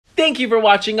Thank you for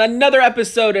watching another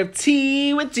episode of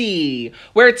Tea with D,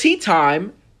 where tea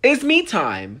time is me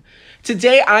time.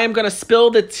 Today I am going to spill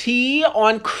the tea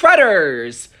on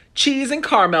Cretors, cheese and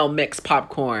caramel mixed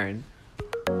popcorn.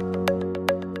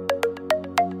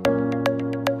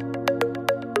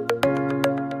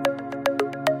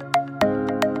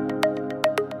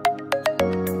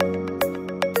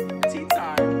 Tea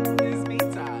time is me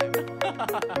time.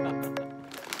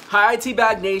 Hi,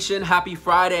 Teabag Nation. Happy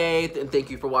Friday. And thank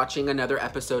you for watching another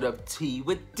episode of Tea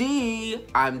with D.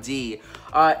 I'm D.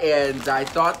 And I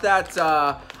thought that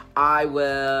I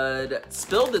would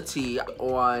spill the tea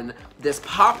on this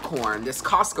popcorn, this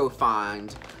Costco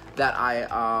find that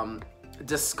I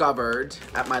discovered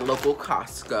at my local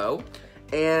Costco.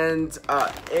 And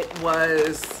it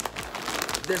was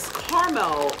this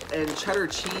caramel and cheddar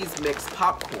cheese mixed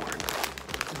popcorn.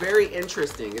 Very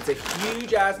interesting. It's a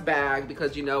huge ass bag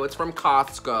because you know it's from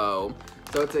Costco.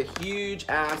 So it's a huge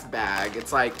ass bag.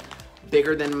 It's like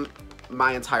bigger than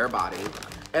my entire body.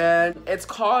 And it's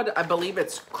called, I believe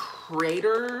it's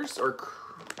Cretors or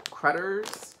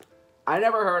Cretors. I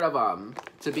never heard of them,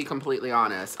 to be completely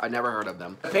honest. I never heard of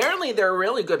them. Apparently they're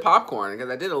really good popcorn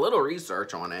because I did a little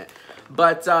research on it.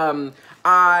 But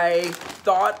I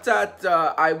thought that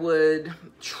I would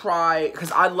try,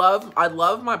 because I love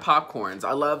my popcorns.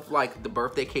 I love like the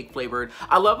birthday cake flavored.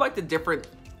 I love like the different,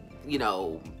 you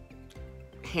know,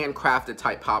 handcrafted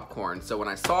type popcorn. So when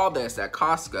I saw this at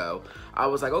Costco, I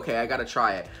was like, okay, I gotta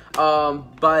try it.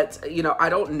 But you know, I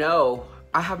don't know.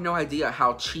 I have no idea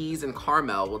how cheese and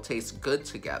caramel will taste good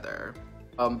together.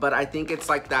 But I think it's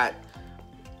like that,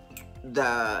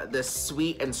 the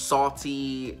sweet and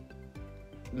salty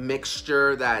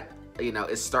mixture that, you know,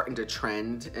 is starting to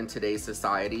trend in today's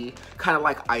society. Kind of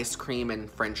like ice cream and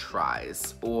French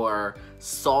fries, or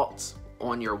salt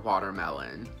on your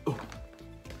watermelon. Ooh.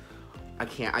 I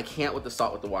can't with the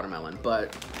salt with the watermelon,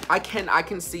 but I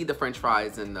can see the French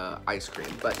fries and the ice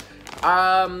cream. But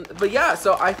yeah,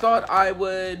 so I thought I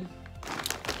would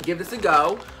give this a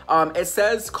go. It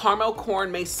says caramel corn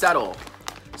may settle,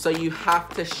 so you have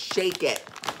to shake it.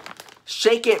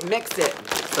 Shake it, mix it.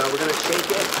 So we're gonna shake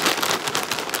it.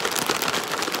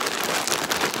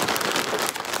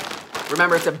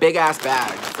 Remember, it's a big ass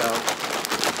bag, so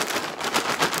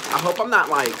I hope I'm not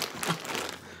like,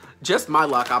 just my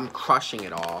luck, I'm crushing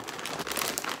it all.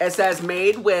 It says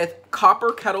made with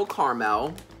copper kettle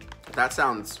caramel. That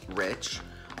sounds rich.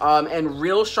 And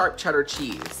real sharp cheddar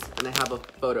cheese. And I have a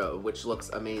photo, which looks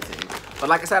amazing. But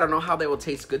like I said, I don't know how they will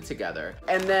taste good together.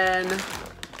 And then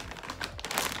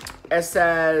it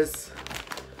says,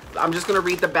 I'm just gonna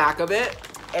read the back of it.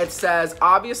 It says,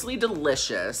 obviously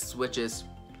delicious, which is,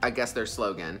 I guess, their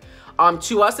slogan.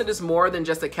 To us, it is more than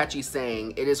just a catchy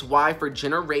saying. It is why for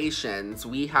generations,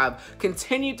 we have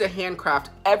continued to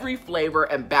handcraft every flavor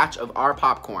and batch of our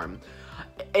popcorn.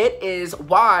 It is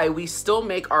why we still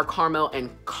make our caramel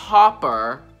and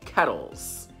copper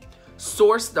kettles,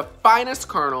 source the finest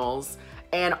kernels,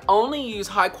 and only use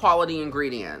high quality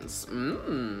ingredients.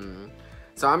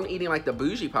 So I'm eating like the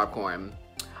bougie popcorn.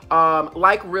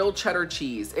 Like real cheddar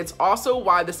cheese. It's also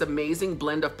why this amazing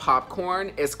blend of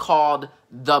popcorn is called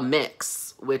The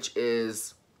Mix, which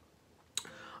is,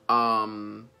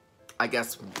 I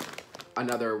guess,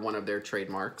 another one of their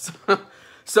trademarks.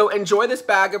 So enjoy this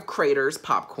bag of Cretors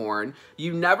popcorn.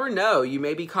 You never know, you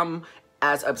may become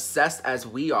as obsessed as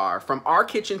we are. From our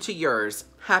kitchen to yours,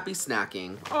 happy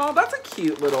snacking. Oh, that's a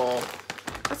cute little,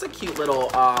 that's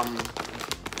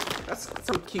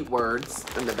some cute words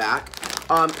in the back.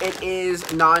 It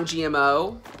is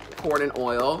non-GMO, corn and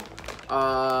oil,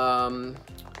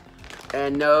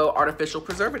 and no artificial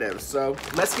preservatives. So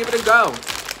let's give it a go.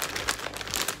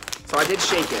 So I did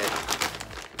shake it.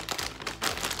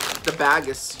 The bag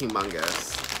is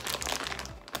humongous.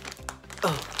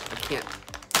 Oh, I can't.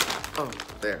 Oh,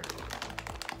 there.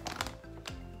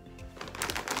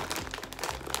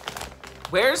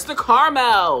 Where's the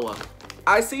caramel?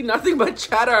 I see nothing but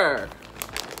cheddar.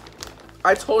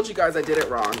 I told you guys I did it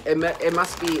wrong. It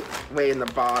must be way in the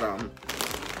bottom.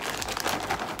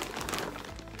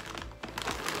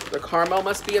 The caramel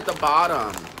must be at the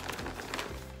bottom.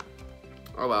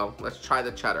 Oh well, let's try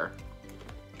the cheddar.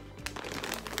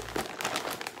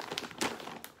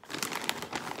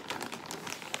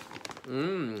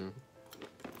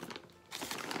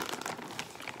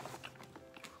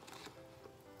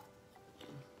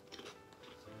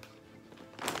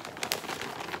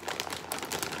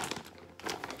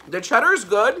 The cheddar is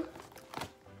good.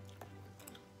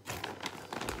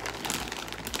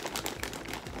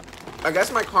 I guess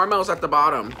my caramel's at the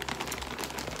bottom.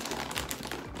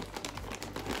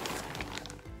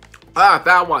 Ah,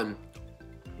 that one.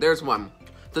 There's one.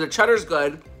 So the cheddar's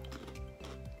good.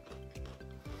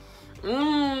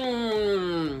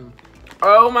 Mmm.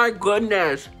 Oh my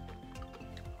goodness.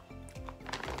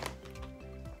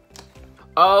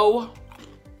 Oh.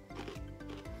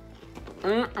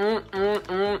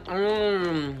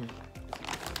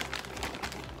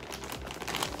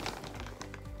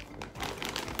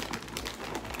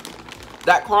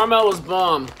 That caramel is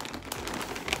bomb.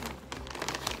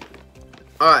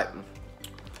 All right.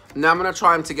 Now I'm gonna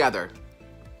try them together.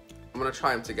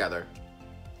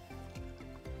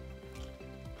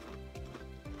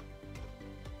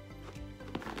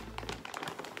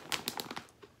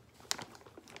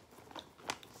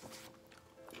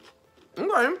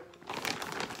 Okay.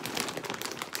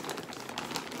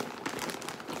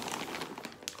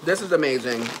 This is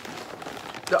amazing.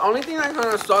 The only thing that kind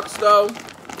of sucks though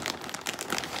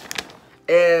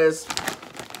is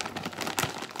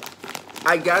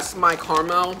I guess my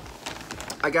caramel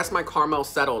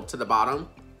settled to the bottom.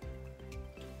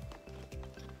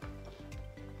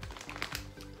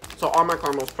 So all my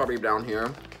caramel's probably down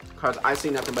here because I see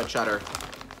nothing but cheddar.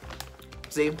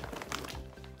 See?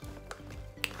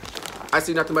 I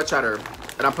see nothing but cheddar.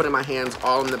 And I'm putting my hands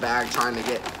all in the bag trying to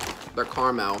get the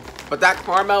caramel. But that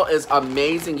caramel is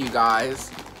amazing, you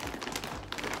guys.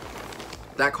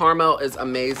 That caramel is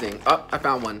amazing. Oh, I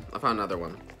found one. I found another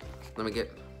one. Let me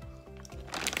get...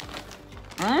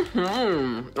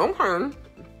 Okay.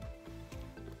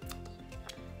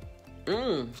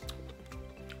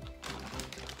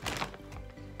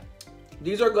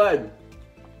 These are good.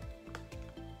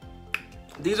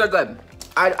 These are good.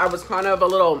 I was kind of a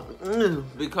little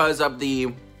because of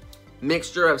the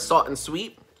mixture of salt and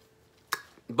sweet,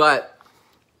 but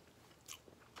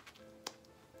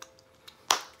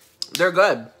they're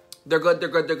good. They're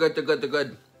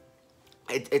good.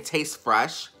 It tastes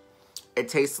fresh. It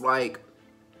tastes like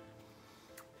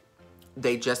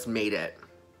they just made it.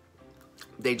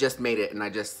 They just made it, and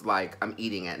I'm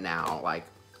eating it now, like,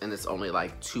 and it's only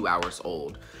like 2 hours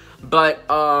old. But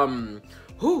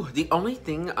the only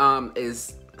thing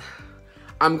is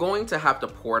I'm going to have to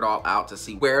pour it all out to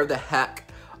see where the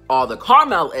heck all the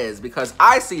caramel is, because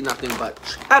I see nothing but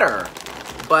cheddar.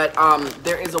 But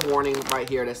there is a warning right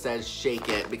here that says shake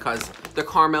it because the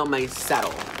caramel may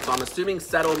settle. So I'm assuming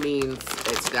settle means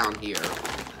it's down here.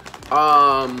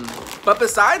 But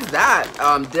besides that,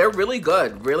 they're really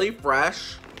good, really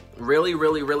fresh,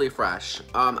 really fresh.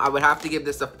 I would have to give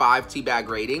this a 5 tea bag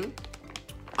rating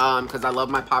because I love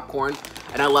my popcorn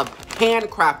and I love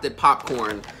handcrafted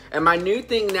popcorn. And my new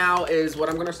thing now is what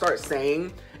I'm gonna start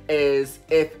saying is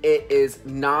if it is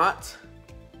not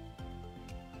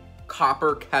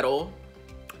copper kettle,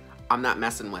 I'm not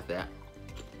messing with it.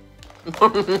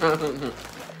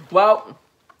 Well,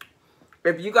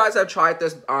 if you guys have tried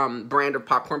this brand of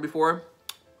popcorn before,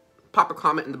 pop a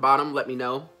comment in the bottom. Let me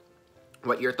know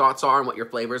what your thoughts are and what your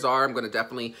flavors are. I'm going to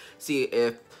definitely see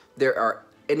if there are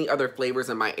any other flavors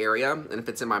in my area and if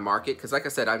it's in my market. Because like I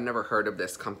said, I've never heard of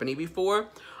this company before.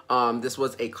 This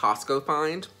was a Costco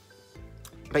find.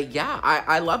 But yeah,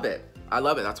 I love it. I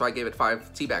love it. That's why I gave it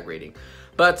 5 tea bag rating.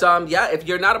 But yeah, if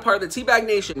you're not a part of the Teabag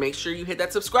Nation, make sure you hit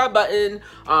that subscribe button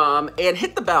and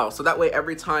hit the bell. So that way,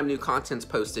 every time new content's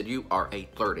posted, you are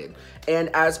alerted. And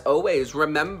as always,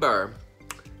 remember,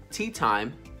 tea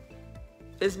time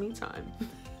is me time.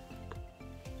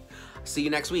 See you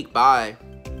next week. Bye.